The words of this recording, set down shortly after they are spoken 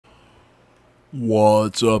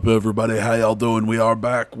What's up, everybody? How y'all doing? We are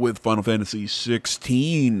back with Final Fantasy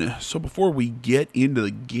 16. So before we get into the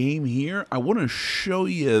game here, I want to show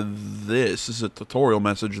you this. This is a tutorial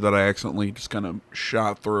message that I accidentally just kind of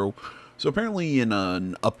shot through. So apparently in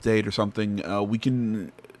an update or something, we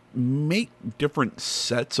can make different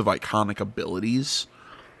sets of iconic abilities.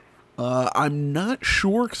 I'm not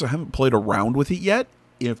sure because I haven't played around with it yet,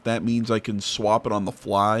 if that means I can swap it on the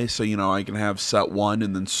fly. So, you know, I can have set 1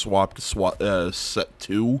 and then swap to set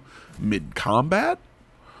 2 mid-combat.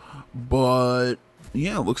 But,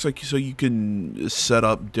 yeah, it looks like so you can set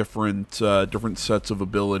up different sets of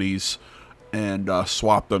abilities and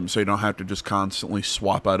swap them, so you don't have to just constantly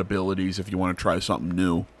swap out abilities if you want to try something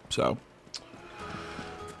new. So,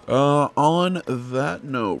 on that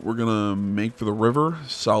note, we're gonna make for the river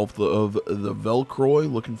south of the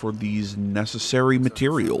Velcroy, looking for these necessary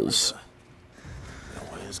materials.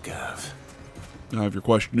 Where's Gav? Now, if your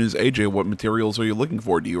question is, AJ, what materials are you looking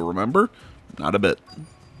for? Do you remember? Not a bit.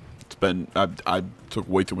 It's been I took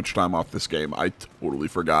way too much time off this game. I totally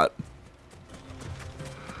forgot.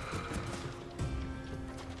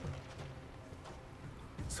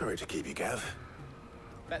 Sorry to keep you, Gav.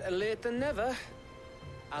 Better late than never.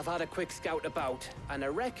 I've had a quick scout about, and I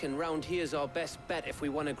reckon round here's our best bet if we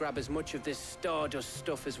want to grab as much of this Stardust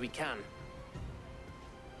stuff as we can.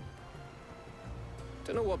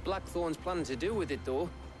 Don't know what Blackthorn's planning to do with it, though.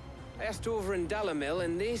 I asked over in Dalamil,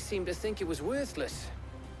 and they seem to think it was worthless.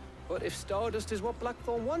 But if Stardust is what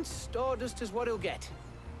Blackthorn wants, Stardust is what he'll get.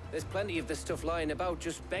 There's plenty of the stuff lying about,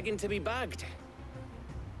 just begging to be bagged.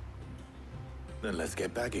 Then let's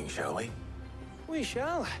get bagging, shall we? We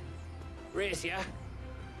shall. Race ya.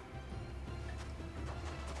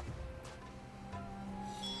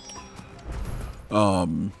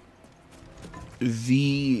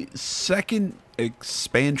 The second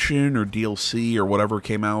expansion or DLC or whatever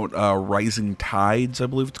came out, Rising Tides, I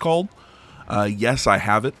believe it's called. Yes, I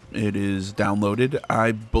have it. It is downloaded.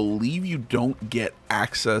 I believe you don't get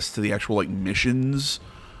access to the actual like missions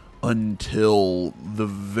until the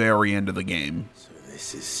very end of the game. So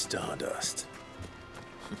this is Stardust.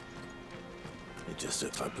 It just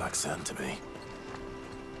looks like black sand to me.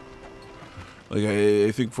 Like,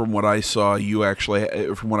 I think from what I saw, you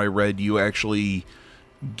actually, from what I read, you actually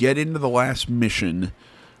get into the last mission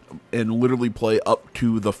and literally play up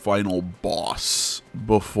to the final boss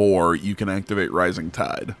before you can activate Rising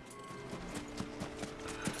Tide.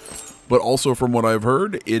 But also from what I've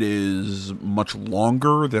heard, it is much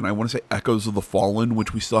longer than, I want to say, Echoes of the Fallen,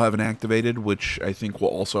 which we still haven't activated, which I think will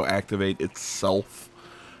also activate itself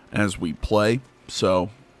as we play. So,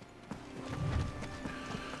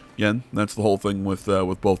 again, that's the whole thing with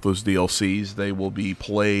both those DLCs. They will be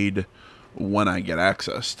played when I get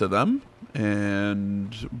access to them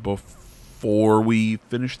and before we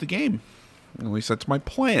finish the game. At least that's my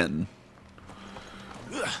plan.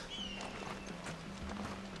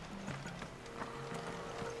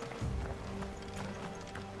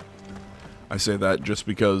 I say that just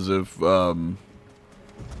because if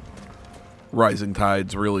Rising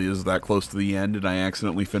Tides really is that close to the end and I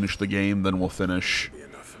accidentally finish the game, then we'll finish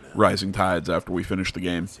Rising Tides after we finish the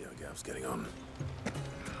game. See how Gav's getting on.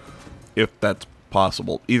 If that's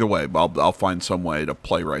possible. Either way, I'll find some way to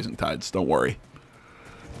play Rising Tides. Don't worry.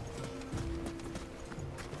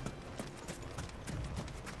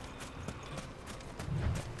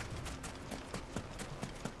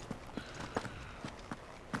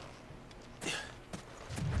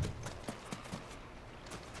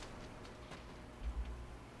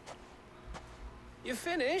 You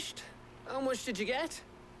finished? How much did you get?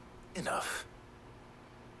 Enough.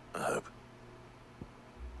 I hope.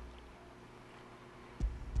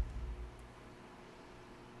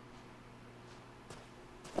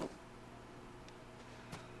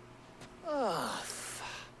 Oh,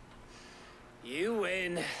 you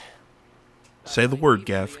win. Say the word,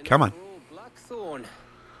 Gav. Come on. Blackthorn.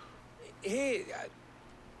 Hey,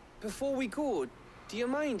 before we go, do you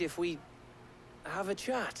mind if we have a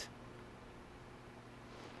chat?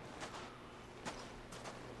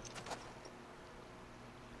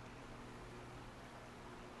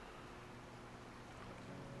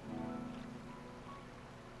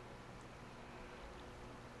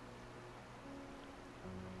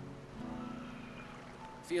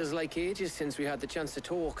 Feels like ages since we had the chance to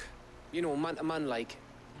talk. You know, man to man like.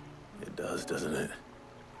 It does, doesn't it?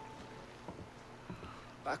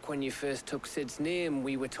 Back when you first took Sid's name,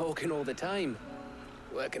 we were talking all the time.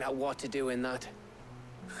 Working out what to do in that.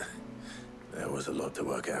 There was a lot to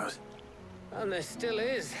work out. And there still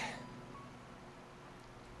is.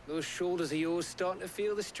 Those shoulders of yours starting to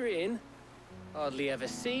feel the strain. Hardly ever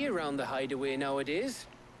see you around the hideaway nowadays.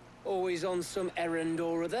 Always on some errand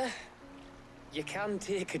or other. You can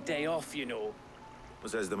take a day off, you know.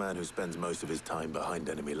 Says the man who spends most of his time behind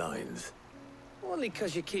enemy lines. Only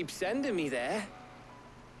 'cause you keep sending me there.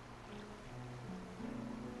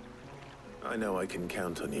 I know I can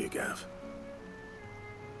count on you, Gav.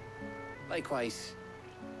 Likewise.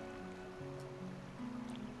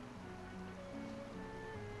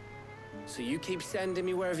 So you keep sending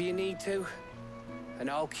me wherever you need to, and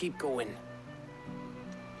I'll keep going.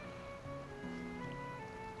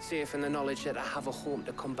 Safe in the knowledge that I have a home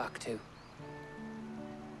to come back to.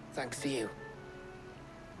 Thanks to you.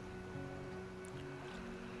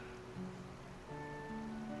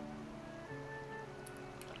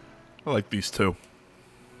 I like these two.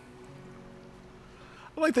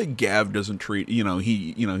 I like that Gav doesn't treat, he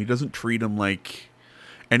doesn't treat him like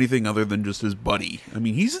anything other than just his buddy. I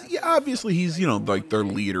mean, obviously he's, like their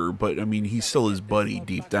leader, but I mean, he's still his buddy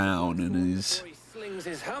deep down, and he's,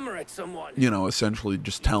 His hammer at someone. Essentially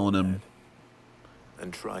just telling him.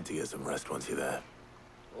 And try to get some rest once you're there.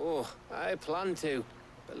 Oh, I plan to.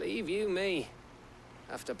 Believe you me.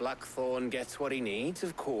 After Blackthorn gets what he needs,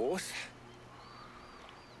 of course.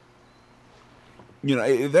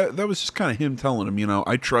 That was just kind of him telling him,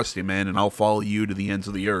 I trust you, man, and I'll follow you to the ends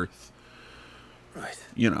of the earth. Right.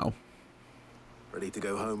 Ready to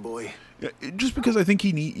go home, boy? Just because I think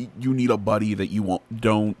you need a buddy that you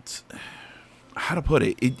don't... How to put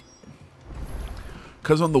it?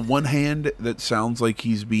 Because on the one hand, that sounds like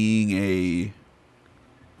he's being a...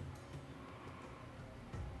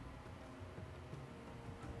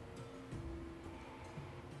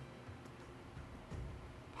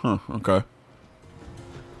 Huh, okay.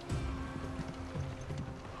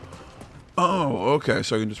 Oh, okay,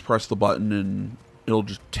 so I can just press the button and it'll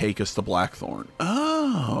just take us to Blackthorn.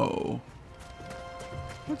 Oh.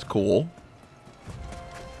 That's cool.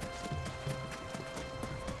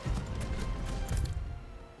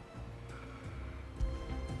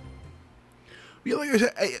 Yeah, like I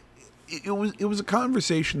said, it was a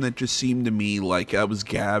conversation that just seemed to me like I was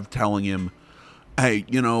Gav telling him, hey,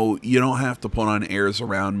 you don't have to put on airs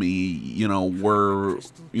around me.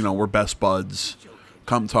 We're best buds.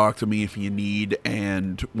 Come talk to me if you need,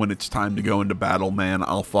 and when it's time to go into battle, man,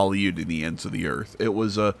 I'll follow you to the ends of the earth.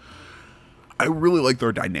 I really like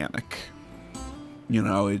their dynamic.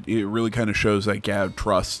 It really kind of shows that Gav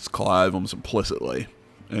trusts Clive almost implicitly,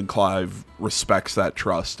 and Clive respects that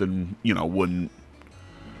trust and, wouldn't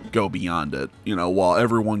go beyond it. While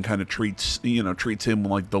everyone kind of treats him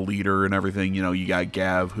like the leader and everything, you got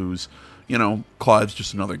Gav who's, Clive's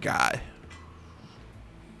just another guy.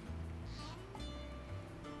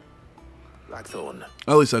 Blackthorn.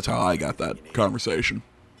 At least that's how I got that conversation.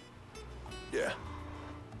 Yeah,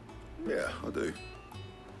 I do.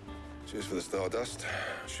 Cheers for the Stardust.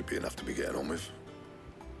 Should be enough to be getting on with.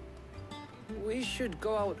 We should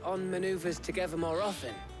go out on maneuvers together more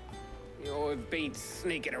often. You're beat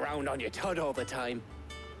sneaking around on your tud all the time.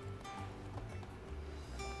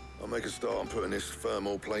 I'll make a start on putting this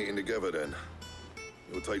thermal plating together then.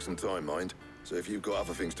 It'll take some time, mind. So if you've got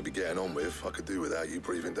other things to be getting on with, I could do without you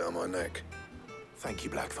breathing down my neck. Thank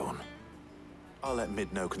you, Blackthorn. I'll let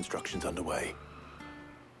Mid know construction's underway.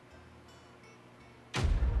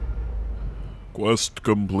 Quest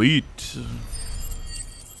complete.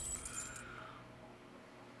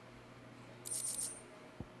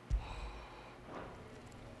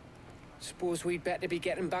 Suppose we'd better be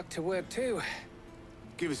getting back to work too.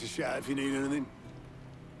 Give us a shout if you need anything.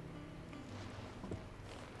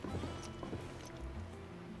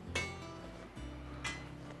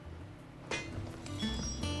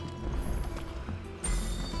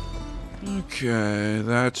 Okay,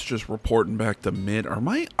 that's just reporting back to Mid. Are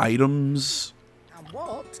my items And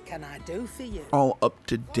what can I do for you? all up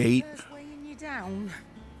to date? Whatever's weighing you down.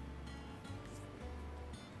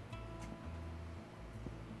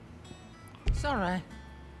 Sorry,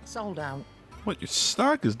 sold out. What, your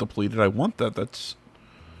stock is depleted? I want that. That's...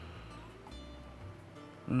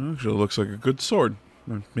 Actually, looks like a good sword.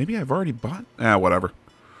 Maybe I've already bought... whatever.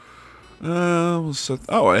 We'll set...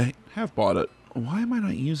 Oh, I have bought it. Why am I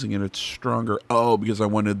not using it? It's stronger. Oh, because I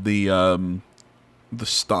wanted the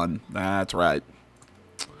stun. That's right.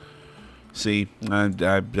 See, I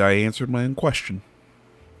answered my own question.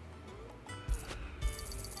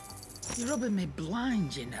 You're rubbing me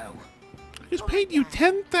blind, you know. I just paid you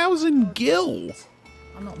 10,000 gil.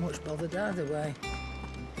 I'm not much bothered either way.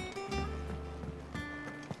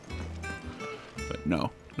 But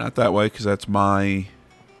no, not that way, because that's my...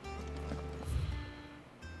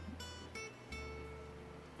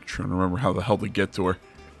 Trying to remember how the hell to get to her.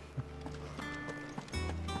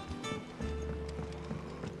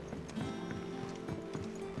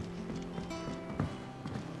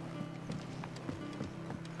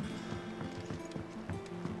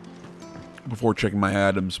 before checking my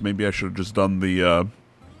items. Maybe I should have just done the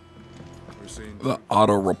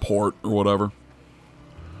auto report or whatever.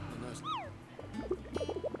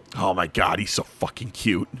 Oh my god, he's so fucking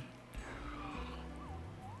cute.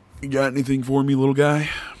 You got anything for me, little guy?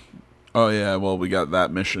 Oh yeah, well, we got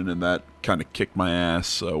that mission, and that kind of kicked my ass,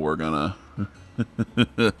 so we're gonna...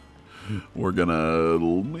 we're gonna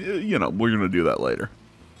do that later.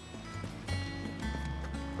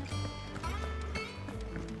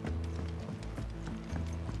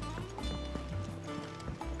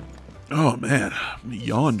 Oh man,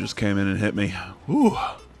 yawn just came in and hit me. Whew.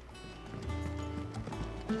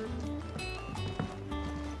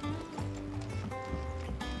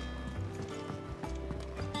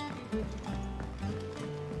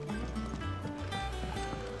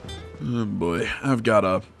 Oh boy, I've got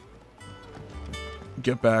to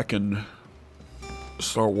get back and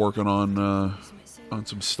start working on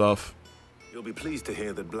some stuff. You'll be pleased to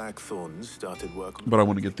hear that Blackthorn started work on... But I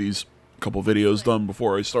want to get these couple videos done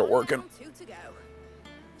before I start working.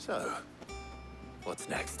 So, what's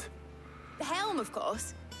next? The helm, of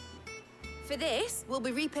course. For this, we'll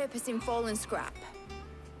be repurposing fallen scrap.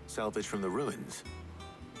 Salvage from the ruins?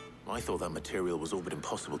 I thought that material was all but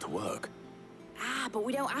impossible to work. Ah, but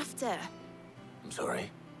we don't have to. I'm sorry.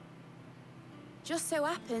 Just so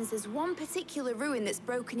happens there's one particular ruin that's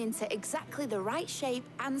broken into exactly the right shape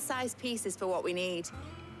and size pieces for what we need.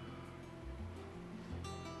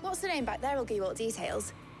 What's the name back there? I'll give you all the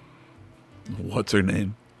details. What's her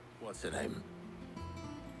name? What's her name?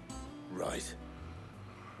 Right.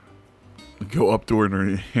 Go up to her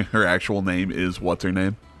and her actual name is what's her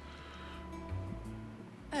name?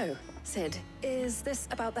 Oh, Sid, is this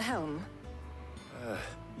about the helm?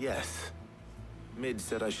 Yes. Mid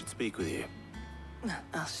said I should speak with you.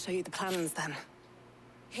 I'll show you the plans then.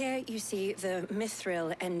 Here you see the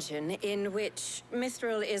mithril engine, in which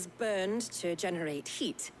mithril is burned to generate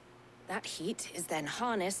heat. That heat is then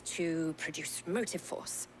harnessed to produce motive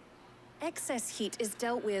force. Excess heat is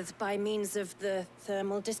dealt with by means of the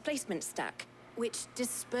thermal displacement stack, which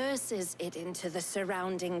disperses it into the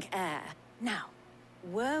surrounding air. Now,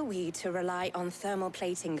 were we to rely on thermal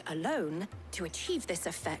plating alone to achieve this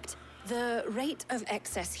effect, the rate of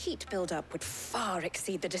excess heat buildup would far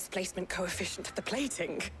exceed the displacement coefficient of the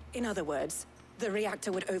plating. In other words, the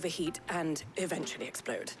reactor would overheat and eventually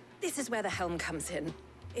explode. This is where the helm comes in.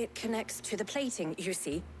 It connects to the plating, you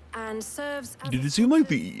see, and serves as... Did it seem like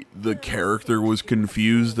the character was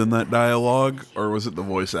confused in that dialogue, or was it the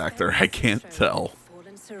voice actor? I can't tell.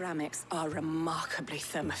 Fallen ceramics are remarkably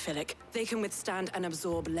thermophilic. They can withstand and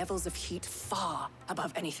absorb levels of heat far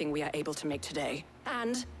above anything we are able to make today.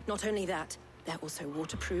 And not only that, they're also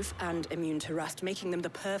waterproof and immune to rust, making them the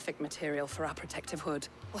perfect material for our protective hood.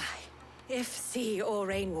 Why, if sea or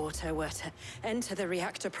rainwater were to enter the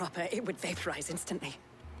reactor proper, it would vaporize instantly.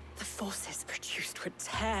 The forces produced would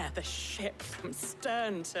tear the ship from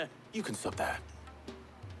stern to... You can stop there.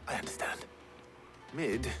 I understand.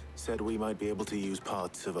 Mid said we might be able to use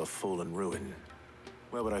parts of a fallen ruin.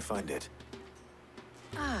 Where would I find it?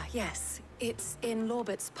 Ah, yes. It's in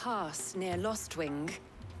Lorbert's Pass, near Lostwing.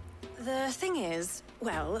 The thing is,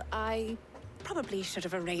 well, I probably should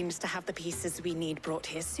have arranged to have the pieces we need brought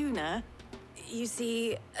here sooner. You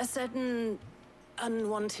see, a certain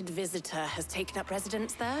unwanted visitor has taken up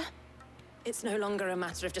residence there. It's no longer a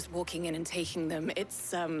matter of just walking in and taking them.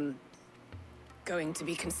 It's, going to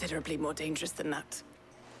be considerably more dangerous than that.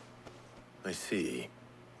 I see.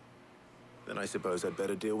 Then I suppose I'd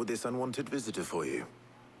better deal with this unwanted visitor for you.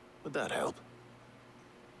 Would that help?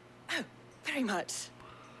 Oh, very much.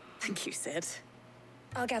 Thank you, Sid.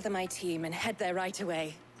 I'll gather my team and head there right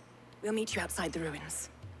away. We'll meet you outside the ruins.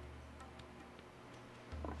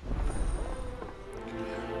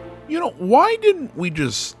 You know, why didn't we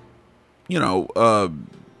just,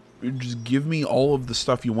 just give me all of the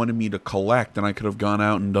stuff you wanted me to collect, and I could have gone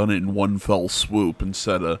out and done it in one fell swoop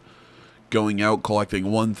instead of going out collecting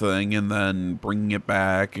one thing and then bringing it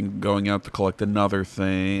back and going out to collect another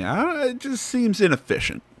thing. It just seems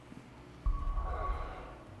inefficient.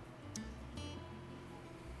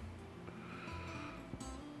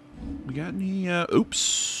 We got any,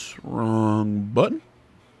 oops, wrong button.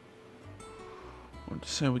 What to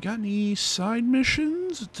say, we got any side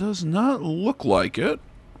missions? It does not look like it.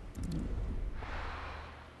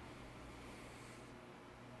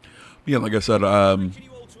 Yeah, like I said,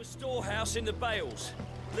 storehouse in the bales.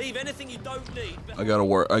 Leave anything you don't need. I gotta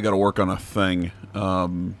work on a thing.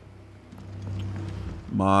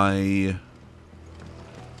 My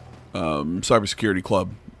cybersecurity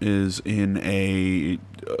club is in a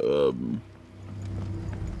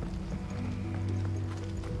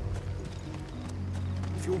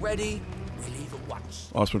If you're ready,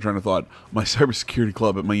 lost my train of thought. My cybersecurity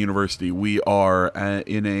club at my university, we are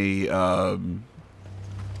in a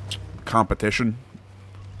competition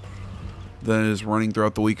that is running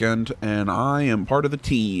throughout the weekend, and I am part of the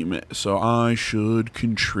team, so I should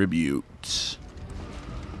contribute.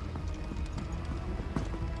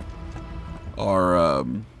 Our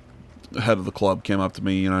head of the club came up to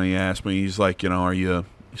me, he asked me, he's like, are you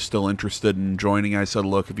still interested in joining? I said,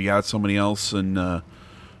 look, if you got somebody else and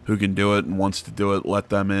who can do it and wants to do it, let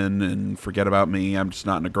them in and forget about me. I'm just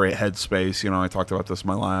not in a great headspace. I talked about this in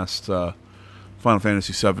my last Final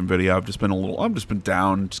Fantasy VII video. I've just been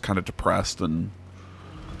down, just kind of depressed, and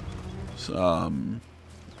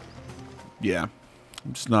yeah,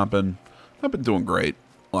 I'm just not been doing great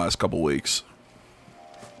the last couple weeks.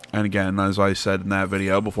 And again, as I said in that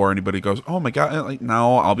video, before anybody goes, oh my god, like,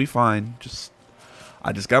 no, I'll be fine.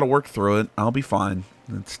 I just got to work through it. I'll be fine.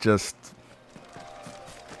 It's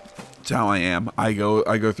how I am. I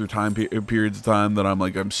go through periods of time that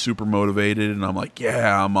I'm super motivated and I'm like,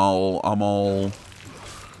 yeah, I'm all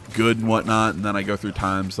good and whatnot, and then I go through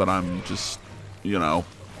times that I'm just, I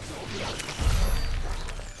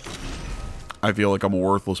feel like I'm a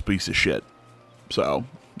worthless piece of shit. So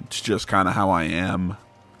it's just kind of how I am.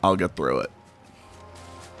 I'll get through it.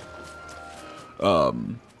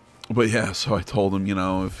 But yeah, so I told him,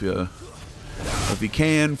 if you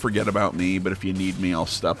can, forget about me, but if you need me, I'll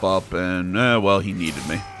step up, and, well, he needed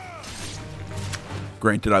me.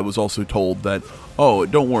 Granted, I was also told that, oh,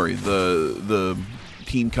 don't worry, the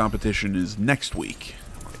team competition is next week.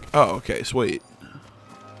 I'm like, oh, okay, sweet.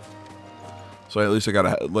 So at least I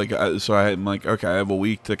gotta, so I'm like, okay, I have a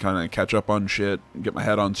week to kind of catch up on shit, get my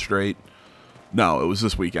head on straight. No, it was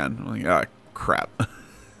this weekend. I'm like, ah, crap.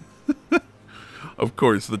 Of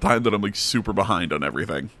course, the time that I'm super behind on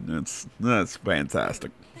everything. That's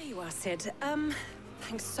fantastic. There you are, Sid.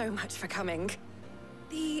 Thanks so much for coming.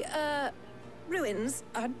 The ruins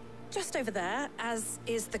are just over there, as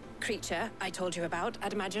is the creature I told you about,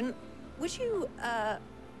 I'd imagine. Would you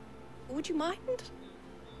mind?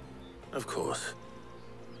 Of course.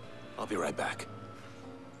 I'll be right back.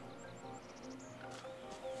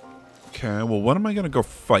 Okay, well, what am I gonna go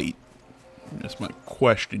fight? That's my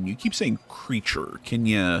question. You keep saying creature. Can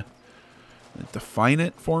you define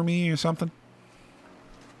it for me or something?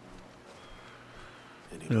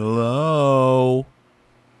 Hello?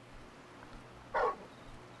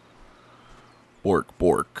 Bork,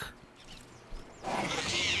 bork.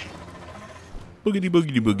 Boogity,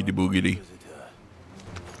 boogity, boogity, boogity.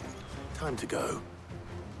 Time to go.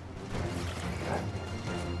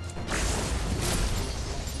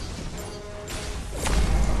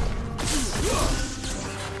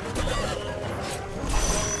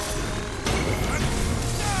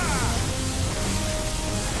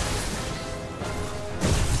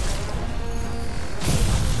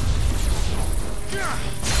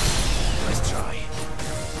 Let's try.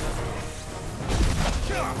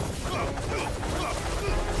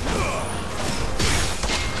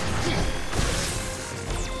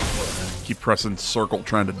 Keep pressing circle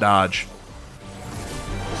trying to dodge.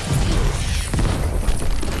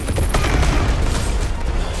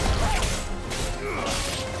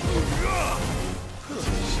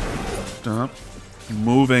 Stop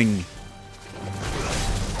moving.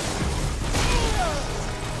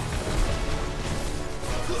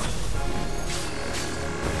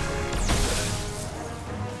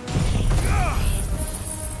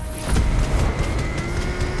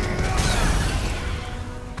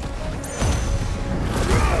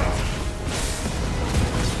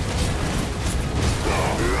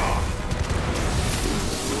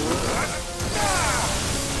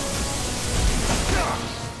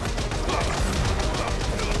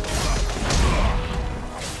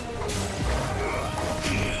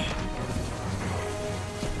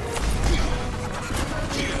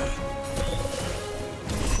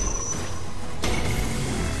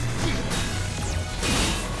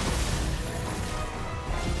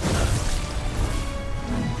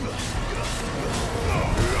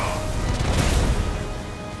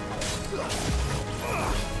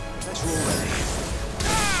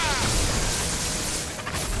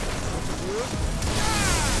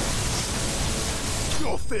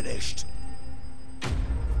 You're finished.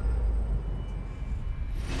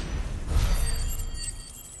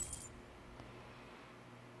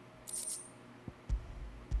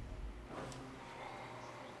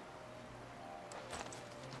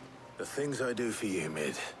 The things I do for you,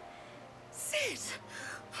 Mid. Sid!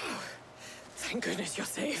 Oh, thank goodness you're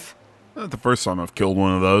safe. Not the first time I've killed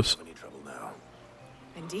one of those. Any trouble now?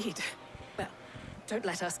 Indeed. Well, don't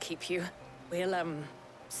let us keep you. We'll,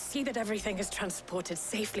 see that everything is transported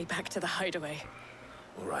safely back to the hideaway.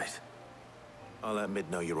 All right. I'll let Mid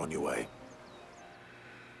know you're on your way.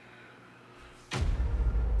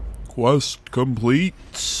 Quest complete.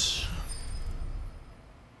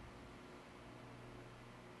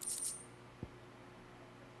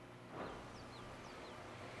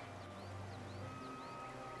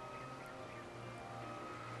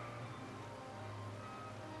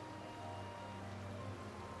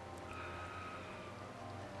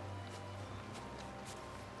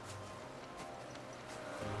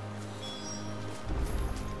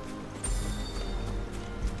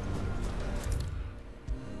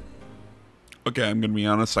 Okay, I'm gonna be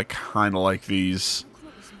honest, I kind of like these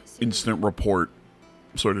instant report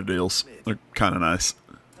sort of deals. They're kind of nice.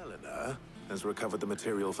 Eleanor has recovered the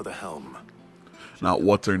material for the helm. Not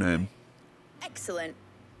what's her name. Excellent.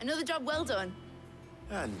 Another job well done.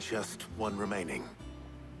 And just one remaining.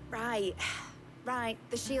 Right. Right,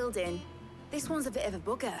 the shielding. This one's a bit of a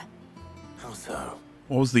bugger. How so?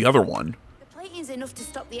 What was the other one? The plating's enough to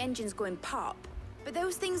stop the engines going pop, but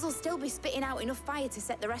those things will still be spitting out enough fire to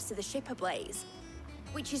set the rest of the ship ablaze.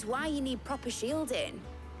 Which is why you need proper shielding.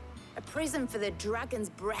 A prison for the dragon's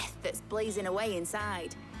breath that's blazing away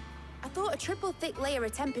inside. I thought a triple thick layer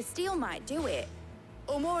of tempered steel might do it.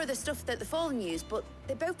 Or more of the stuff that the Fallen use, but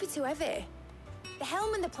they'd both be too heavy. The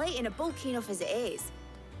helm and the plating are bulky enough as it is.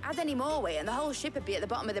 Add any more weight and the whole ship would be at the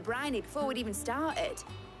bottom of the briny before we'd even started.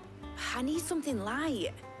 I need something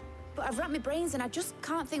light. But I've racked my brains and I just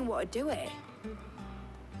can't think what would do it.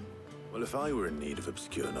 Well, if I were in need of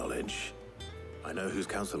obscure knowledge, I know whose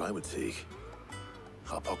counsel I would seek.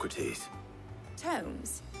 Hippocrates.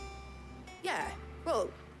 Tomes? Yeah, well,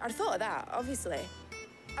 I'd thought of that, obviously.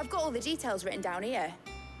 I've got all the details written down here.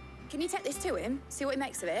 Can you take this to him, see what he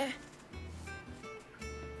makes of it?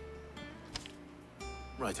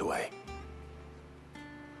 Right away.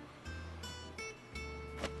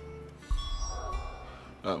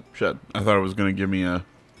 Oh, shit. I thought it was going to give me a...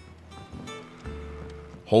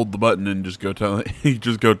 Hold the button and just go tell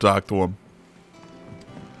just go talk to him.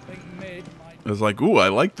 I was like, ooh, I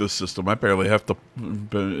like this system. I barely have to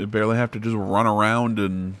just run around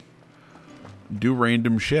and do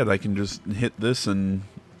random shit. I can just hit this and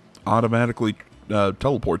automatically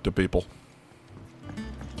teleport to people.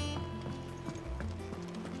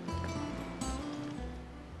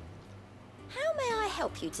 How may I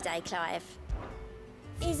help you today, Clive?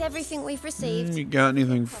 Is everything we've received? You got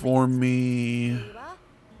anything for me?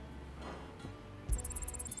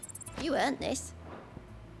 You earned this.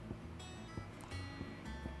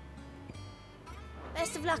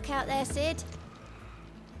 Best of luck out there, Sid.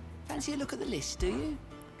 Fancy a look at the list, do you?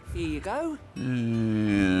 Here you go.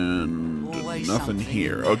 And Always nothing something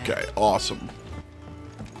here. in there. Okay, awesome.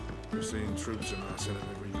 We're seeing troops amassing in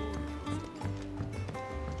every door.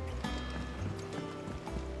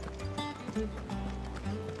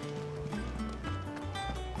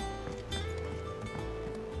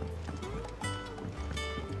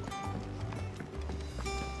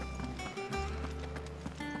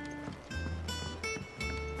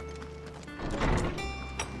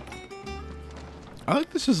 I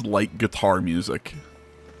like this is light guitar music.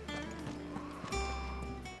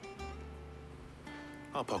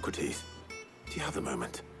 Hippocrates, do you have a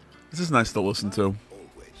moment? This is nice to listen to.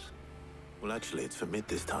 Always. Well, actually, it's for Mid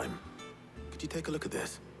this time. Could you take a look at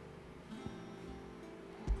this?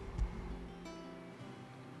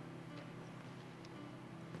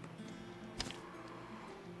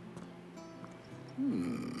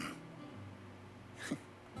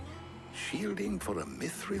 Shielding for a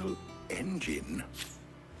mithril engine?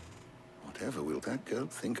 Whatever will that girl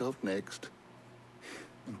think of next?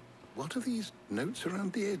 What are these notes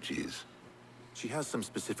around the edges? She has some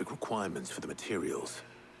specific requirements for the materials.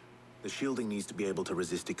 The shielding needs to be able to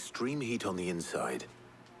resist extreme heat on the inside,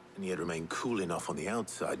 and yet remain cool enough on the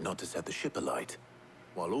outside not to set the ship alight,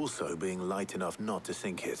 while also being light enough not to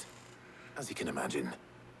sink it. As you can imagine,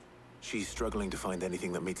 she's struggling to find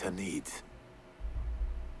anything that meets her needs.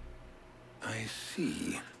 I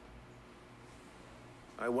see.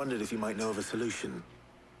 I wondered if you might know of a solution,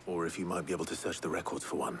 or if you might be able to search the records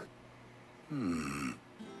for one.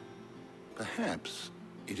 Perhaps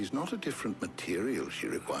it is not a different material she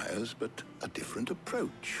requires, but a different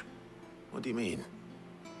approach. What do you mean?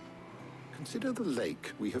 Consider the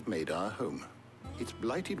lake we have made our home. Its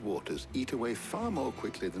blighted waters eat away far more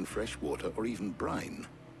quickly than fresh water or even brine,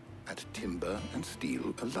 at timber and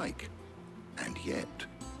steel alike. And yet,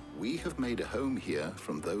 we have made a home here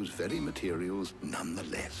from those very materials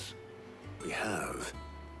nonetheless. We have.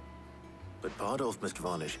 But Bardolph must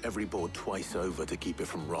varnish every board twice over to keep it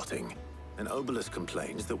from rotting. And Obelisk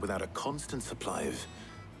complains that without a constant supply of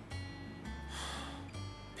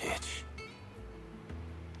pitch,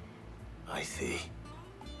 I see.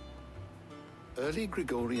 Early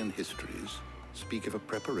Gregorian histories speak of a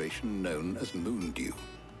preparation known as moon dew.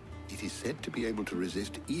 It is said to be able to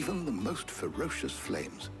resist even the most ferocious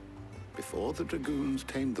flames. Before the dragoons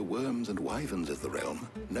tamed the worms and wyverns of the realm,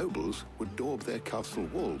 nobles would daub their castle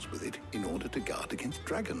walls with it in order to guard against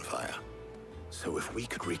dragonfire. So if we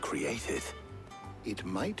could recreate it... It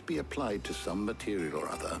might be applied to some material or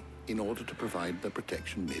other in order to provide the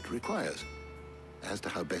protection Mid requires. As to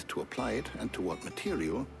how best to apply it and to what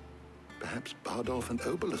material, perhaps Bardolph and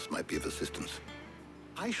Obolus might be of assistance.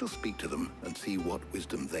 I shall speak to them and see what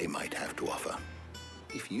wisdom they might have to offer.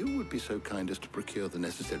 If you would be so kind as to procure the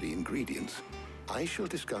necessary ingredients, I shall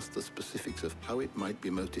discuss the specifics of how it might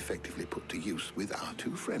be most effectively put to use with our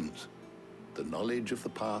two friends. The knowledge of the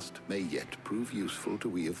past may yet prove useful to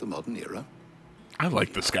we of the modern era. I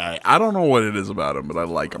like this guy. I don't know what it is about him, but I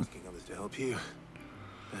like him. Asking others to help you.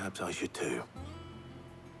 Perhaps I should too.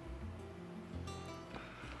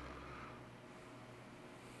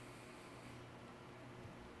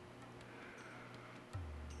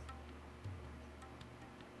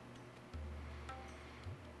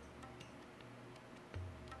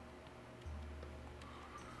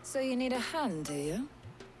 So you need a hand, do you?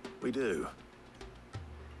 We do.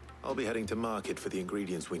 I'll be heading to market for the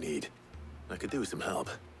ingredients we need. I could do with some help.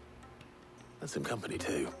 And some company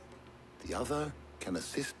too. The other can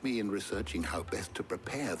assist me in researching how best to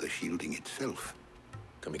prepare the shielding itself.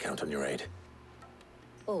 Can we count on your aid?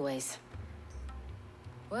 Always.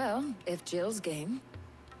 Well, if Jill's game.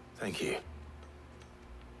 Thank you.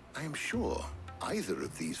 I am sure either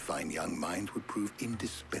of these fine young minds would prove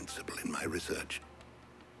indispensable in my research.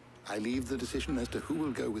 I leave the decision as to who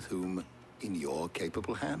will go with whom in your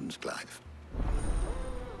capable hands, Clive.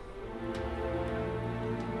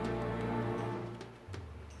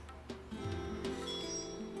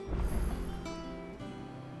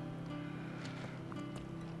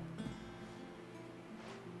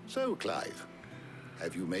 So, Clive,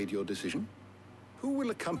 have you made your decision? Who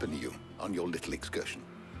will accompany you on your little excursion?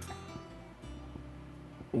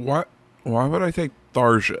 What? Why would I take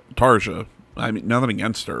Tarja? I mean, nothing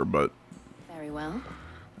against her, but Very well.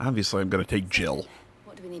 obviously I'm going to take Jill.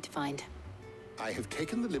 What do we need to find? I have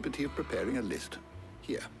taken the liberty of preparing a list.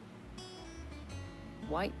 Here.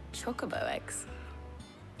 White chocobo eggs.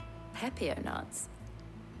 Pepio nuts.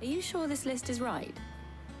 Are you sure this list is right?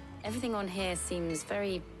 Everything on here seems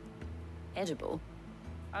very edible.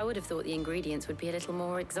 I would have thought the ingredients would be a little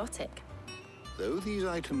more exotic. Though these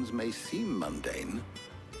items may seem mundane,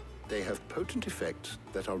 they have potent effects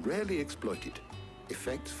that are rarely exploited,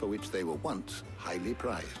 effects for which they were once highly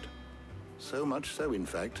prized. So much so, in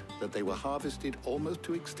fact, that they were harvested almost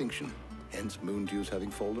to extinction, hence moon dews having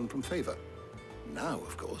fallen from favor. Now,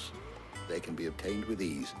 of course, they can be obtained with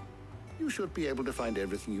ease. You should be able to find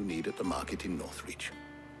everything you need at the market in Northreach.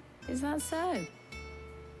 Is that so?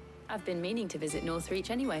 I've been meaning to visit Northreach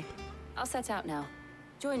anyway. I'll set out now.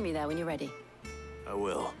 Join me there when you're ready. I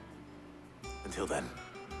will. Until then.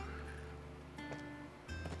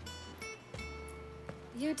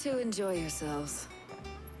 You two enjoy yourselves.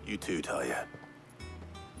 You too, Talia.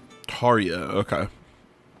 Tarja, okay.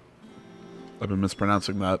 I've been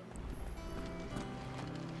mispronouncing that.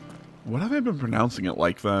 What have I been pronouncing it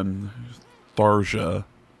like then? Tharja.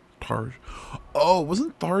 Tarja. Oh,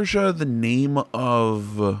 wasn't Tharja the name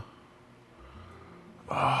of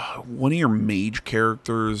one of your mage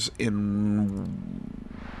characters in...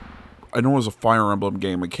 I know it was a Fire Emblem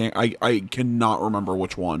game. I cannot remember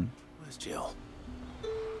which one. Where's Jill?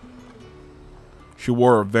 She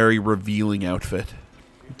wore a very revealing outfit.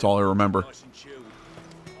 That's all I remember.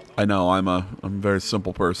 I know, I'm a very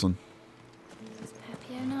simple person. Those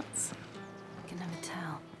Pepio nuts? I can never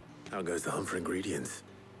tell. How goes the hunt for ingredients?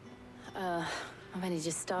 I've only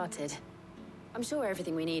just started. I'm sure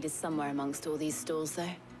everything we need is somewhere amongst all these stalls, though.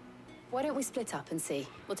 Why don't we split up and see?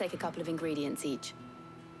 We'll take a couple of ingredients each.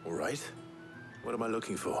 All right. What am I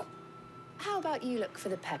looking for? How about you look for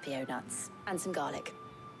the Pepio nuts and some garlic?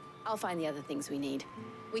 I'll find the other things we need.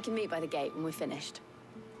 We can meet by the gate when we're finished.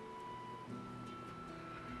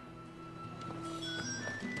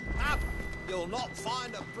 Up! You'll not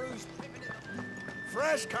find a bruised pippin in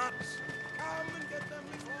Fresh cuts! Come and get them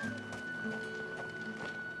before...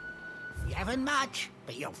 You haven't much,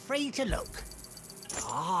 but you're free to look.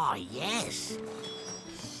 Ah, yes.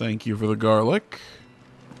 Thank you for the garlic.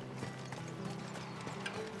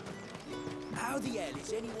 How the hell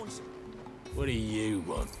is anyone... What do you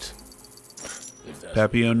want?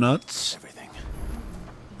 Pepio nuts. Everything.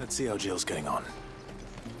 Let's see how Jill's getting on.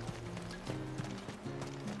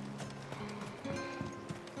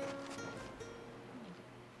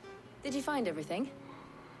 Did you find everything?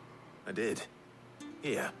 I I did.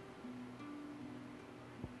 Here.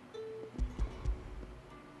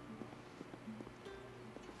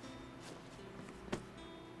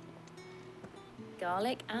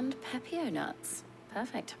 Garlic and pepio nuts.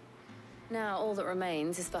 Perfect. Now all that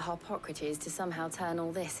remains is for Harpocrates to somehow turn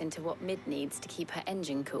all this into what Mid needs to keep her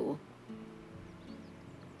engine cool.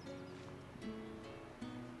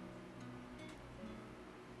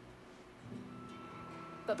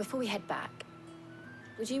 But before we head back,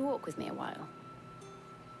 would you walk with me a while?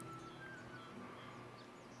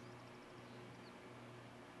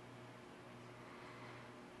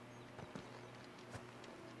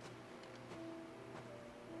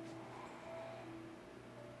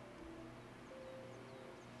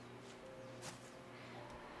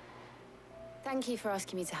 Thank you for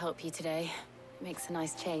asking me to help you today. It makes a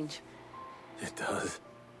nice change. It does.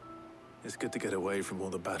 It's good to get away from all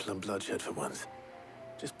the battle and bloodshed for once.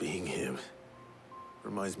 Just being here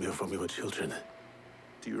reminds me of when we were children.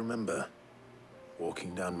 Do you remember?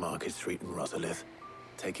 Walking down Market Street in Rosalith,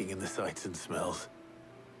 taking in the sights and smells.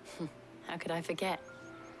 How could I forget?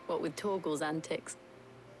 What with Torgal's antics.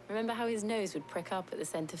 Remember how his nose would prick up at the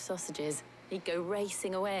scent of sausages? He'd go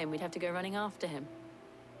racing away and we'd have to go running after him.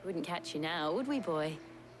 We wouldn't catch you now, would we, boy?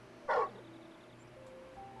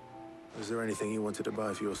 Was there anything you wanted to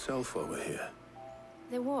buy for yourself while we're here?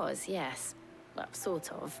 There was, yes. Well,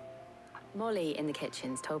 sort of. Molly in the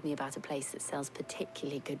kitchens told me about a place that sells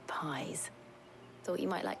particularly good pies. Thought you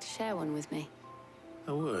might like to share one with me.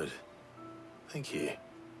 I would. Thank you.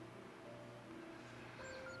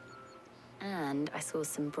 And I saw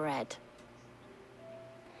some bread.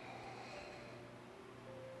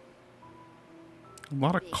 A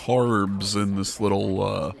lot of carbs in this little,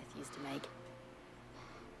 lot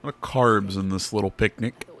of carbs in this little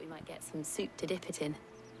picnic. I thought we might get some soup to dip it in.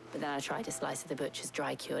 But then I tried a slice of the butcher's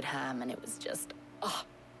dry-cured ham, and it was just, oh.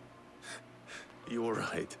 You're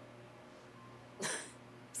right.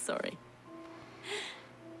 Sorry.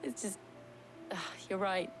 It's just, you're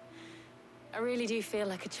right. I really do feel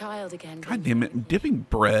like a child again. God damn it, dipping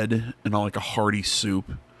bread in like a hearty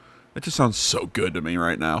soup. That just sounds so good to me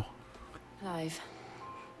right now. Clive.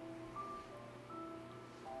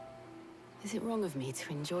 Is it wrong of me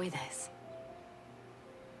to enjoy this?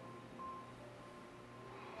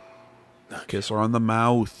 No. Kiss her on the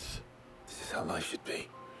mouth. This is how life should be.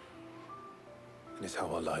 And it's how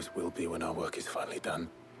our lives will be when our work is finally done.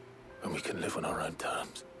 When we can live on our own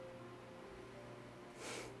terms.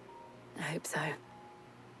 I hope so.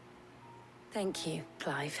 Thank you,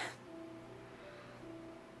 Clive.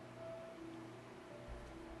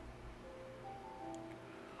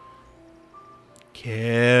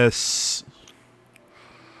 Kiss.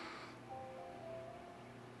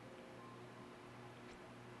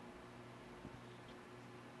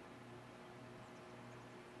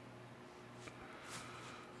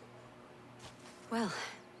 Well,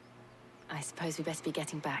 I suppose we best be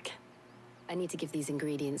getting back. I need to give these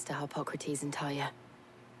ingredients to Harpocrates and Talia.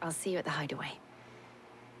 I'll see you at the hideaway.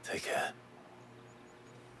 Take care.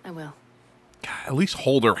 I will. God, at least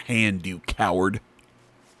hold her hand, you coward.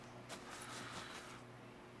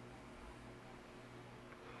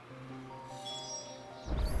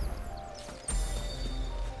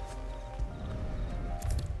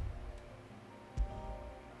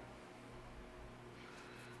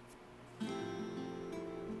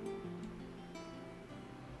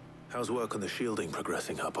 How's work on the shielding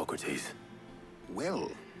progressing, Harpocrates? Well,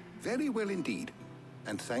 very well indeed.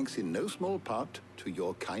 And thanks in no small part to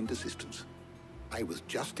your kind assistance. I was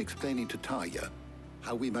just explaining to Tarja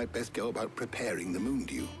how we might best go about preparing the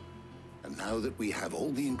Moondew. And now that we have all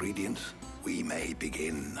the ingredients, we may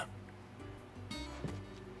begin.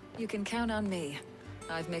 You can count on me.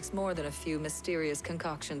 I've mixed more than a few mysterious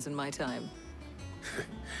concoctions in my time.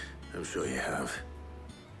 I'm sure you have.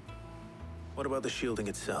 What about the shielding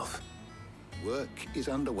itself? Work is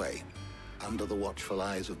underway, under the watchful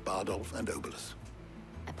eyes of Bardolph and Obolus.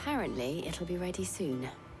 Apparently, it'll be ready soon.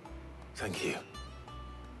 Thank you.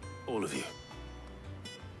 All of you.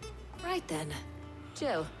 Right then.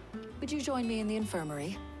 Jill, would you join me in the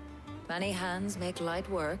infirmary? Many hands make light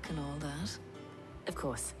work and all that. Of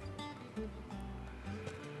course.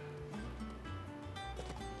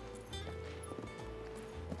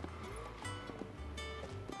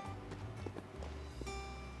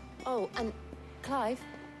 Oh, and Clive,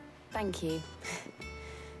 thank you.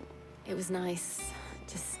 It was nice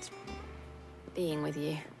just being with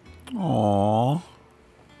you. Aww.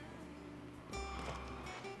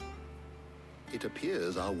 It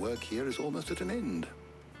appears our work here is almost at an end.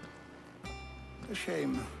 A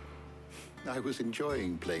shame. I was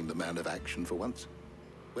enjoying playing the man of action for once.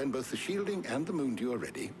 When both the shielding and the Moondew are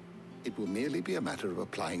ready, It will merely be a matter of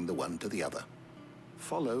applying the one to the other,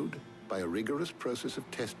 followed by a rigorous process of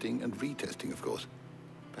testing and retesting, of course.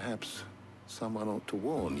 Perhaps someone ought to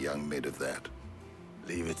warn young Mid of that.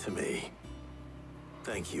 Leave it to me.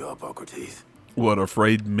 Thank you, Hippocrates. What,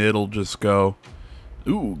 afraid Mid'll just go,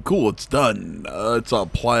 ooh, cool, it's done. Let's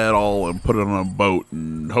apply it all and put it on a boat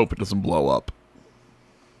and hope it doesn't blow up.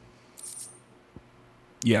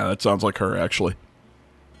 Yeah, that sounds like her, actually.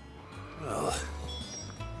 Well,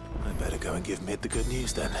 I better go and give Mid the good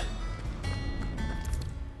news then.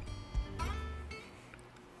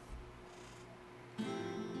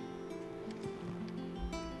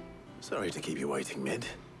 Sorry to keep you waiting, Mid.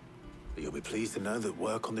 But you'll be pleased to know that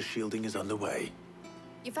work on the shielding is underway.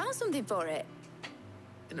 You found something for it?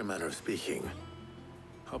 In a manner of speaking,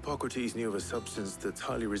 Hippocrates knew of a substance that's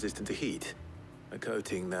highly resistant to heat. A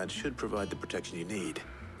coating that should provide the protection you need.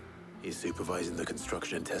 He's supervising the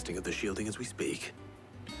construction and testing of the shielding as we speak.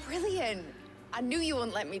 Brilliant! I knew you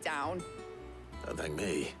wouldn't let me down. Don't thank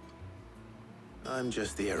me. I'm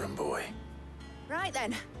just the errand boy. Right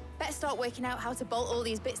then, better start working out how to bolt all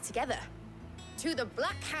these bits together. To the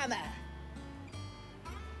Black Hammer!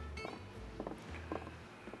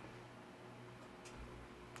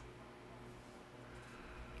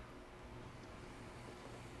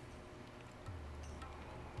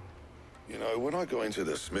 You know, when I got into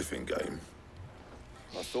the smithing game,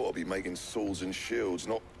 I thought I'd be making swords and shields,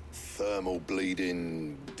 not thermal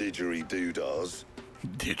bleeding didgeridoo-dahs.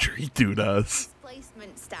 Didgeridoo-dahs.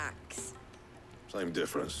 Displacement stacks. Same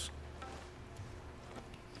difference.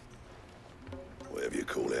 Whatever you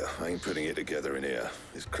call it, I ain't putting it together in here.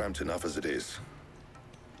 It's cramped enough as it is.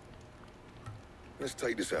 Let's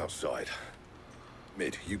take this outside.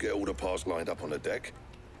 Mid, you get all the parts lined up on the deck.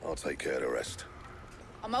 I'll take care of the rest.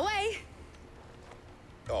 On my way!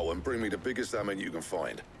 Oh, and bring me the biggest salmon you can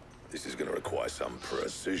find. This is gonna require some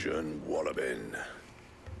precision walloping.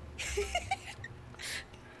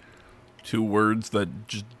 Two words that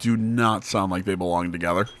just do not sound like they belong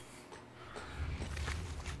together.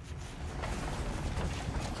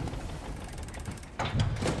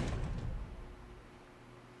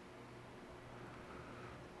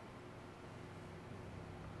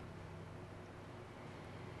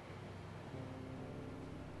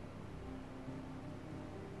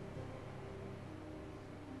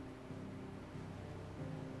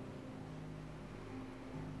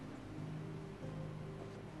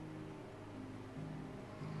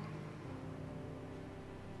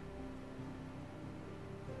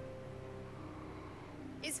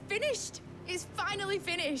 It's finished! It's finally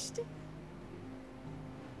finished!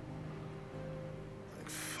 Thank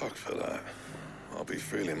fuck for that. I'll be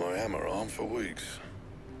feeling my hammer arm for weeks.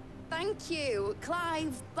 Thank you,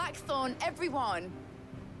 Clive, Blackthorn, everyone.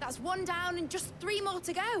 That's one down and just 3 more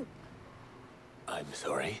to go. I'm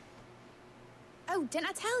sorry. Oh, didn't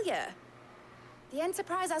I tell you? The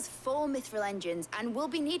Enterprise has 4 mithril engines and we'll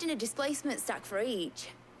be needing a displacement stack for each.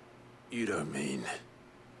 You don't mean...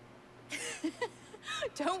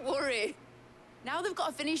 Don't worry. Now they've got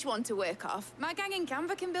a finished one to work off. My gang in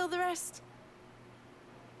Canva can build the rest.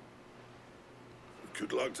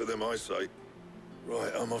 Good luck to them, I say.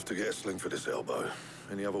 Right, I'm off to get a sling for this elbow.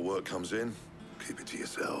 Any other work comes in, keep it to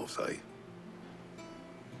yourselves, eh?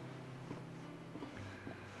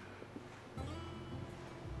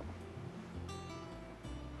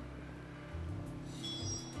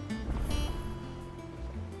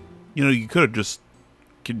 You know, you could have just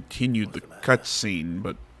continued the cutscene,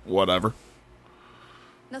 but whatever.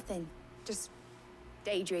 Nothing. Just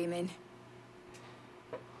daydreaming.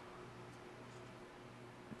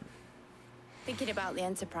 Thinking about the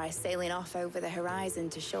Enterprise sailing off over the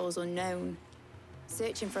horizon to shores unknown.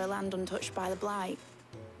 Searching for a land untouched by the Blight.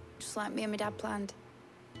 Just like me and my dad planned.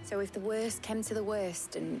 So if the worst came to the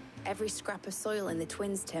worst and every scrap of soil in the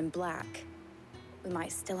Twins turned black, we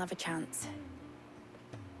might still have a chance.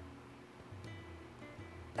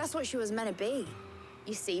 That's what she was meant to be.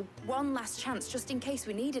 You see, one last chance just in case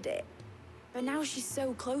we needed it. But now she's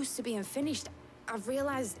so close to being finished, I've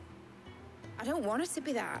realized I don't want her to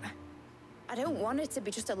be that. I don't want her to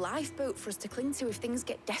be just a lifeboat for us to cling to if things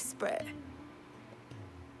get desperate.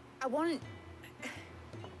 I want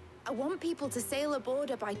people to sail aboard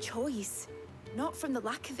her by choice, not from the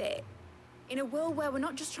lack of it. In a world where we're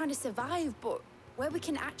not just trying to survive, but where we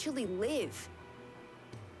can actually live.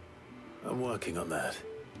 I'm working on that.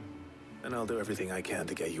 And I'll do everything I can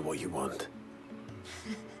to get you what you want.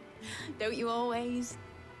 Don't you always?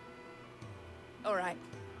 All right.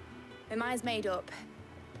 My mind's made up.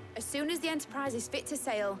 As soon as the Enterprise is fit to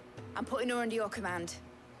sail, I'm putting her under your command.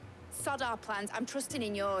 Sod our plans, I'm trusting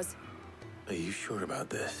in yours. Are you sure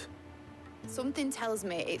about this? Something tells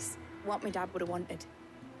me it's what my dad would have wanted.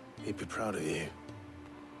 He'd be proud of you.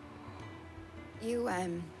 You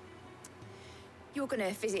were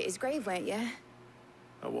gonna visit his grave, weren't you?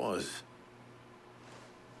 I was.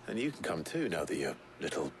 And you can come too, now that your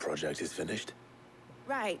little project is finished.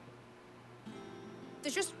 Right.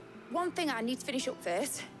 There's just one thing I need to finish up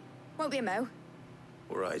first. Won't be a mo.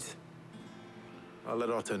 All right. I'll let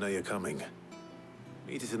Otto know you're coming.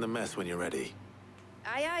 Meet us in the mess when you're ready.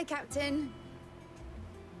 Aye, aye, Captain.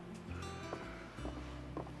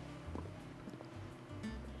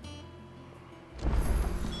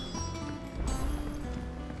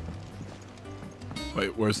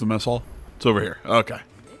 Wait, where's the mess hall? It's over here. Okay.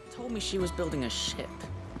 It told me she was building a ship.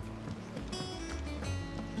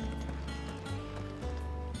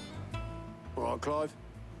 All right, Clive.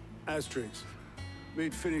 Asterix.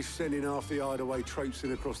 We'd finished sending half the hideaway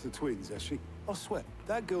traipsing across the twins, has she? I swear,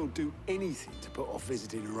 that girl'd do anything to put off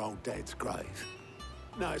visiting her old dad's grave.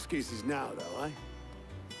 No excuses now, though, eh?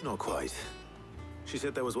 Not quite. She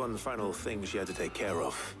said there was one final thing she had to take care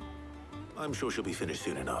of. I'm sure she'll be finished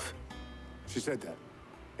soon enough. She said that?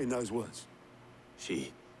 In those words?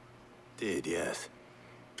 She did, yes.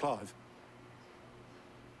 Clive?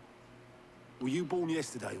 Were you born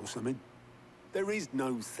yesterday or something? There is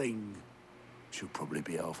no thing. She'll probably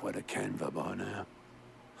be halfway to Canva by now.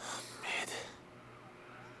 Mid.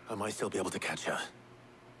 I might still be able to catch her.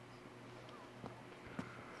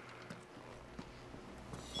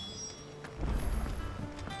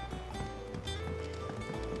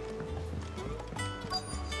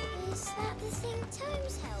 Is that the thing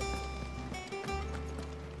Tomes helped?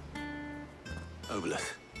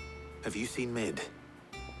 Obelus, have you seen Mid?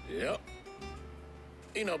 Yep.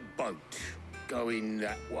 In a boat, going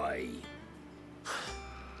that way.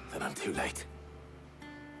 Then I'm too late.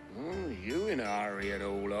 You in a hurry at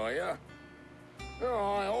all, are you?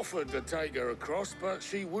 Oh, I offered to take her across, but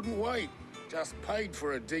she wouldn't wait. Just paid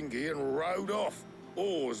for a dinghy and rowed off.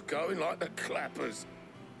 Oars going like the clappers.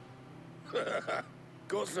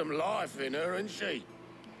 Got some life in her, ain't she?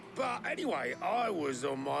 But anyway, I was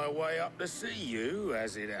on my way up to see you,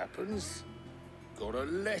 as it happens. Got a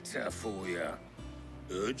letter for you.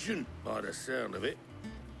 Urgent, by the sound of it.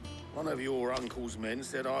 One of your uncle's men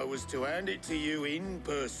said I was to hand it to you in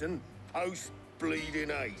person, post-bleeding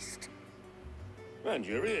haste. And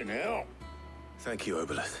you're here now. Thank you,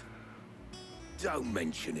 Obelus. Don't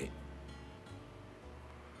mention it.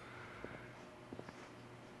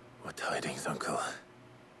 What tidings, Uncle?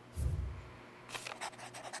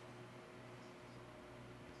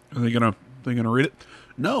 Are they gonna read it?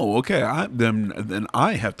 No, okay. Then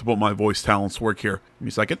I have to put my voice talents to work here. Give me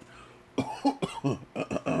a second.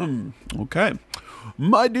 Okay.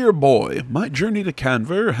 My dear boy, my journey to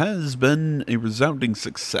Canver has been a resounding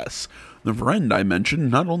success. The friend I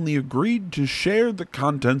mentioned not only agreed to share the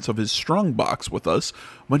contents of his strongbox with us,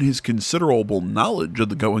 but his considerable knowledge of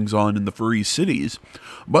the goings-on in the Free Cities,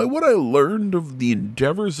 by what I learned of the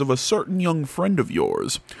endeavors of a certain young friend of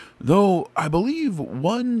yours, though I,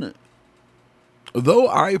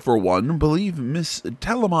 for one, believe Miss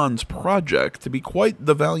Telemon's project to be quite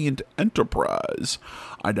the valiant enterprise.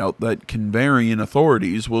 I doubt that Canvarian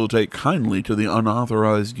authorities will take kindly to the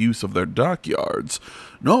unauthorized use of their dockyards,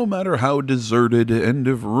 no matter how deserted, and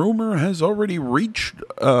if rumor has already reached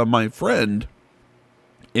my friend,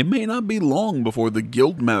 it may not be long before the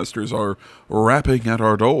guildmasters are rapping at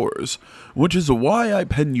our doors, which is why I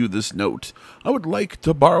pen you this note. I would like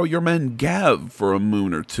to borrow your man Gav for a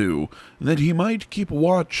moon or two, that he might keep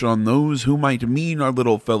watch on those who might mean our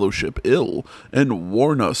little fellowship ill, and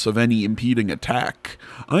warn us of any impeding attack.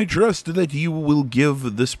 I trust that you will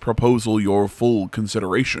give this proposal your full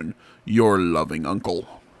consideration. Your loving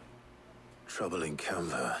uncle. Trouble in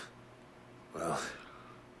Canva. Well,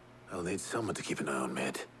 I'll need someone to keep an eye on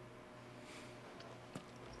Mid.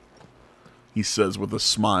 He says with a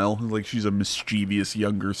smile, like she's a mischievous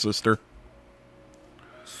younger sister.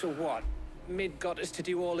 So what? Mid got us to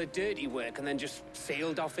do all the dirty work and then just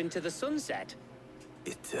sailed off into the sunset?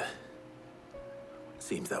 It,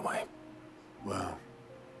 seems that way. Well,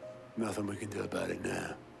 nothing we can do about it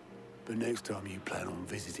now. But next time you plan on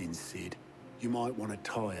visiting Sid, you might want to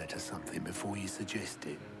tie her to something before you suggest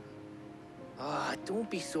it. Ah, don't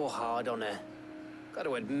be so hard on her. Got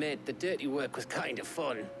to admit, the dirty work was kind of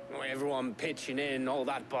fun. Everyone pitching in, all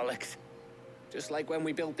that bollocks. Just like when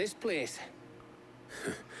we built this place.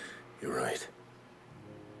 You're right.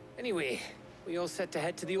 Anyway, we all set to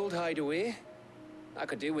head to the old hideaway. I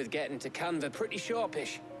could do with getting to Canva pretty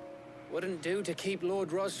sharpish. Wouldn't do to keep Lord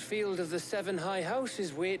Rosfield of the Seven High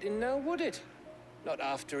Houses waiting now, would it? Not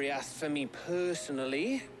after he asked for me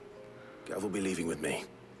personally. Gav will be leaving with me.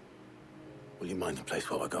 Will you mind the place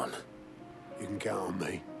while we're gone? You can count on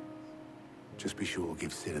me. Just be sure to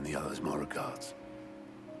give Sid and the others my regards.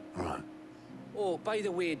 All right. Oh, by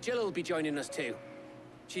the way, Jill will be joining us too.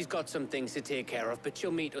 She's got some things to take care of, but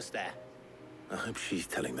she'll meet us there. I hope she's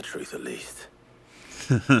telling the truth at least.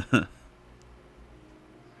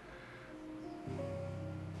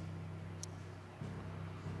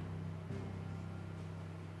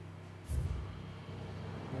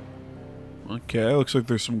 Okay, looks like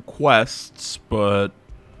there's some quests, but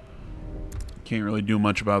can't really do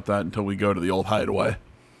much about that until we go to the old hideaway.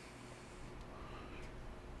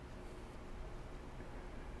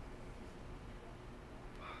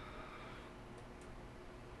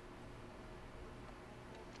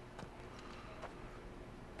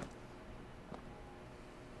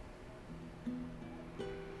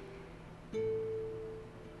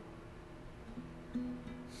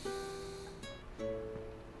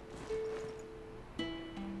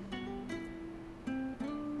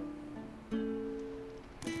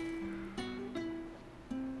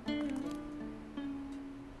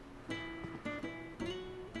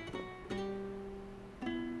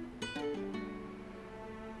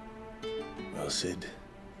 Well, Sid,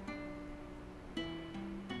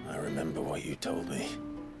 I remember what you told me.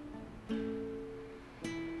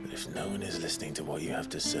 But if no one is listening to what you have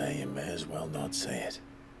to say, you may as well not say it.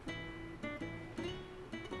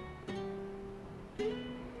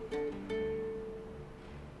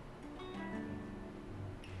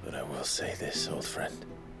 But I will say this, old friend.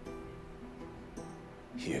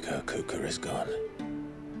 Hugo Kuka is gone.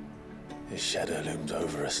 His shadow looms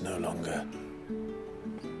over us no longer.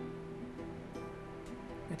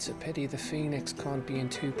 It's a pity the Phoenix can't be in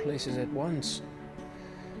two places at once.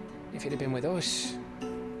 If he'd have been with us,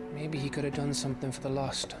 maybe he could have done something for the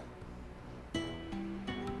lost.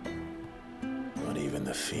 Not even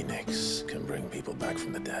the Phoenix can bring people back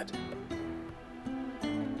from the dead.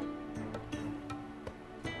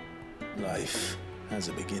 Life has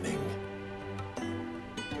a beginning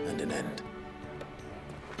and an end.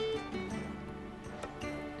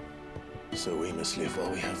 So we must live while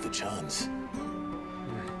we have the chance.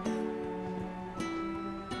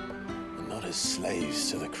 And not as slaves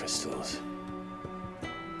to the crystals,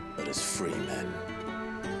 but as free men.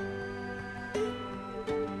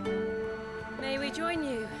 May we join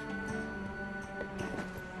you?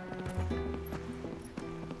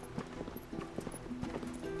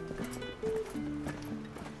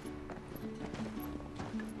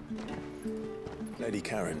 Lady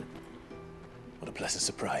Karen, what a pleasant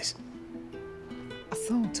surprise. I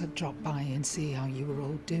thought I'd drop by and see how you were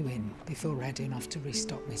all doing before heading off to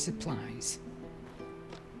restock my supplies.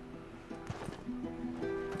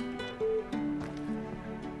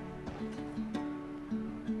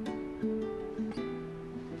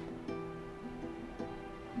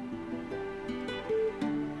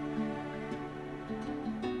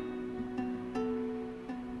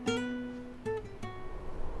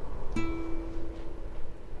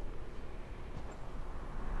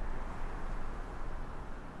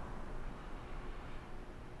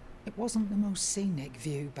 It wasn't the most scenic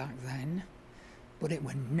view back then, but it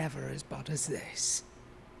were never as bad as this.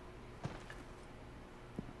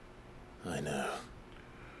 I know.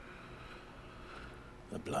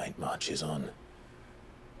 The blight marches on.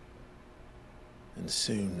 And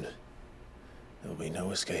soon, there'll be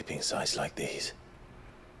no escaping sights like these.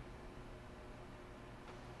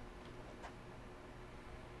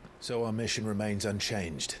 So our mission remains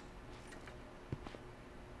unchanged.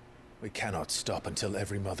 We cannot stop until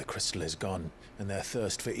every Mother Crystal is gone, and their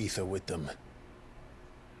thirst for ether with them.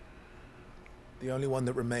 The only one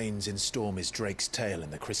that remains in Storm is Drake's tail in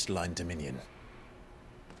the Crystalline Dominion.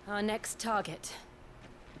 Our next target.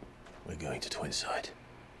 We're going to Twinside.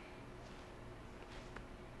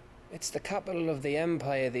 It's the capital of the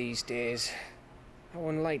Empire these days. I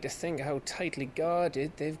wouldn't like to think how tightly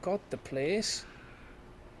guarded they've got the place.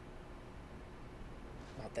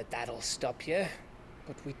 Not that that'll stop you,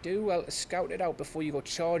 but we do well to scout it out before you go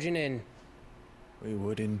charging in. We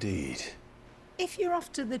would indeed. If you're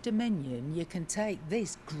off to the Dominion, you can take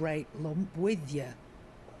this great lump with you.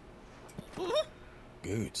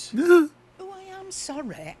 Goods. Oh, I am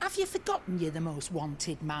sorry. Have you forgotten you're the most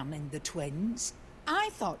wanted man in the Twins? I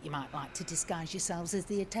thought you might like to disguise yourselves as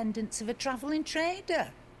the attendants of a travelling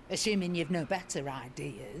trader, assuming you've no better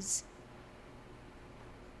ideas.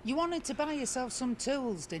 You wanted to buy yourself some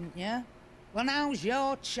tools, didn't you? Well, now's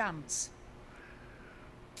your chance.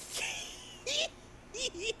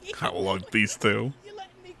 I like these two. You're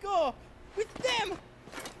letting me go with them.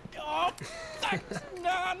 Oh, thanks,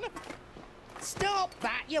 Nan. Stop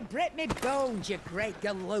that! You'll break me bones, you great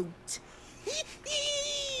galoot.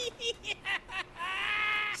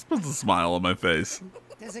 What's a smile on my face?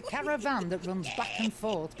 There's a caravan that runs back and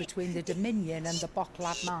forth between the Dominion and the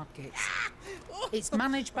Bocklad markets. It's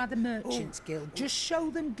managed by the Merchants Guild. Just show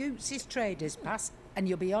them Goots' Traders Pass and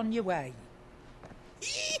you'll be on your way.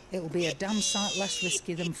 It'll be a damn sight less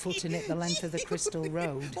risky than footing it the length of the Crystal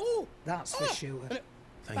Road. That's for sure.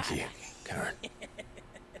 Thank you, Karen.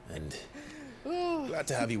 And glad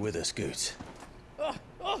to have you with us, Goots.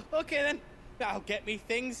 Okay then. I'll get me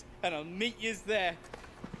things and I'll meet yous there.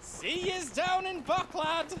 See yous down in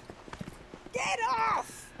Bocklad. Get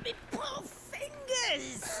off! Me poor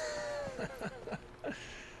fingers!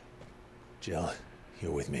 Jill,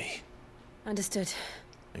 you're with me. Understood.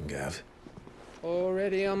 And Gav,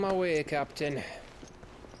 Already on my way, Captain.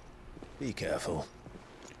 be careful.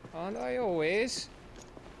 Aren't I always?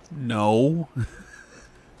 No.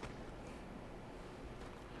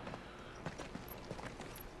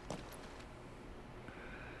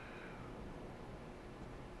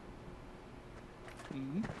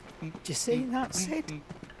 Do you see that, Sid?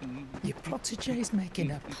 Your protege's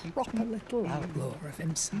making a proper little outlaw of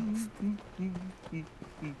himself.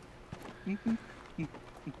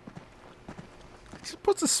 Just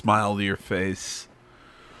puts a smile to your face.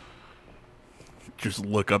 Just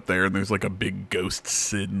look up there and there's like a big ghost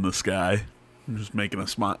Sid in the sky. I'm just making a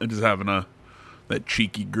smile, just having that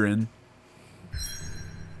cheeky grin.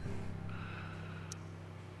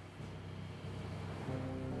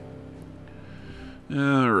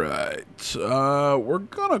 Alright, we're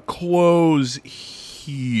gonna close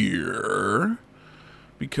here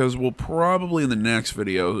because we'll probably in the next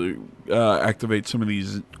video activate some of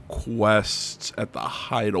these quests at the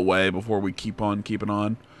hideaway before we keep on keeping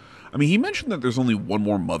on. I mean, he mentioned that there's only one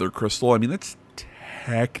more Mother Crystal. I mean, that's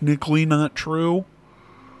technically not true.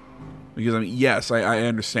 Because, I mean, yes, I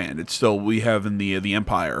understand. It's still, we have in the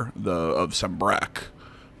Empire of Sembrak,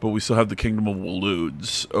 but we still have the Kingdom of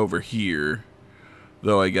Waludes over here.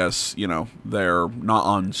 Though I guess, you know, they're not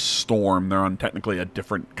on Storm. They're on technically a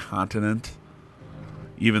different continent.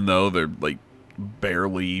 Even though they're, like,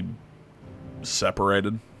 barely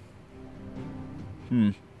separated.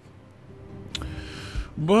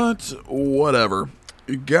 But, whatever.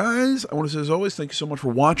 Guys, I want to say as always, thank you so much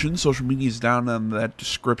for watching. Social media is down in that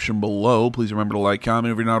description below. Please remember to like,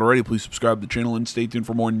 comment. If you're not already, please subscribe to the channel and stay tuned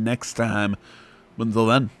for more next time. But until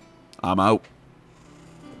then, I'm out.